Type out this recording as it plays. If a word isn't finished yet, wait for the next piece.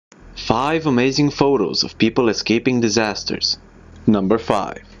5 amazing photos of people escaping disasters. Number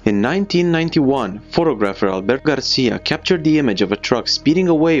 5. In 1991, photographer Alberto Garcia captured the image of a truck speeding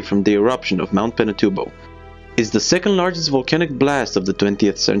away from the eruption of Mount Pinatubo. It's the second largest volcanic blast of the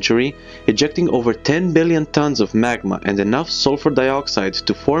 20th century, ejecting over 10 billion tons of magma and enough sulfur dioxide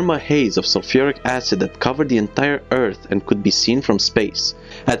to form a haze of sulfuric acid that covered the entire Earth and could be seen from space.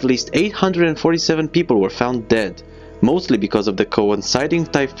 At least 847 people were found dead, mostly because of the coinciding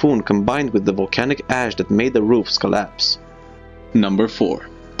typhoon combined with the volcanic ash that made the roofs collapse. Number 4.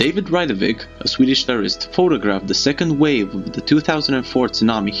 David Rjdevik, a Swedish tourist, photographed the second wave of the 2004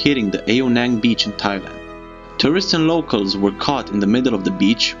 tsunami hitting the Aonang beach in Thailand. Tourists and locals were caught in the middle of the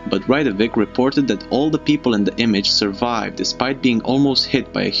beach, but Rjdevik reported that all the people in the image survived despite being almost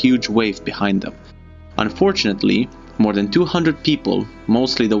hit by a huge wave behind them. Unfortunately, more than 200 people,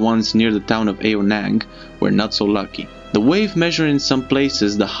 mostly the ones near the town of Aonang, were not so lucky. The wave measured in some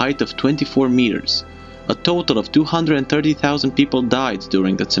places the height of 24 meters. A total of 230,000 people died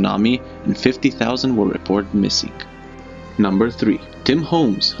during the tsunami and 50,000 were reported missing. Number 3. Tim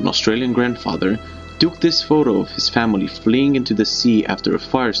Holmes, an Australian grandfather, took this photo of his family fleeing into the sea after a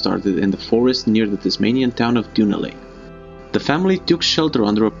fire started in the forest near the Tasmanian town of Dunallane. The family took shelter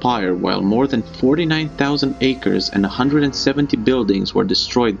under a pyre while more than 49,000 acres and 170 buildings were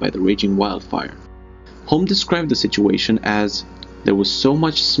destroyed by the raging wildfire. Holmes described the situation as, "There was so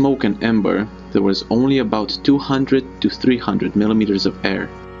much smoke and ember, there was only about 200 to 300 millimeters of air."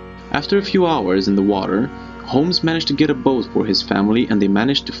 After a few hours in the water, Holmes managed to get a boat for his family and they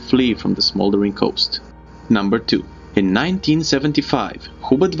managed to flee from the smoldering coast. Number 2. In 1975,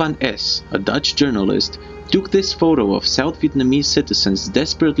 Hubert van Es, a Dutch journalist, took this photo of South Vietnamese citizens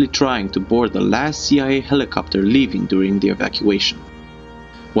desperately trying to board the last CIA helicopter leaving during the evacuation.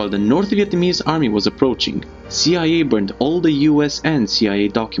 While the North Vietnamese army was approaching, CIA burned all the US and CIA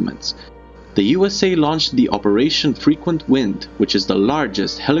documents. The USA launched the Operation Frequent Wind, which is the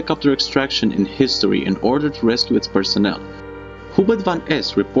largest helicopter extraction in history in order to rescue its personnel. Hubert van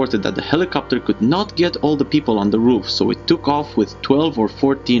Es reported that the helicopter could not get all the people on the roof, so it took off with 12 or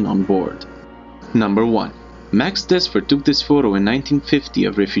 14 on board. Number 1. Max Desfer took this photo in 1950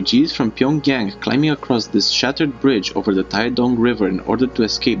 of refugees from Pyongyang climbing across this shattered bridge over the Taedong River in order to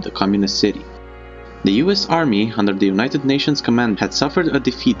escape the communist city. The US Army, under the United Nations command, had suffered a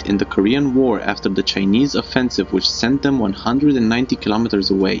defeat in the Korean War after the Chinese offensive which sent them 190 kilometers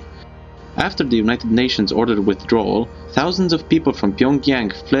away. After the United Nations ordered withdrawal, thousands of people from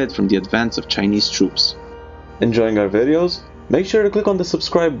Pyongyang fled from the advance of Chinese troops. Enjoying our videos? Make sure to click on the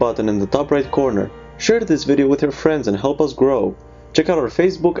subscribe button in the top right corner. Share this video with your friends and help us grow. Check out our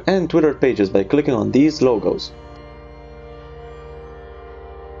Facebook and Twitter pages by clicking on these logos.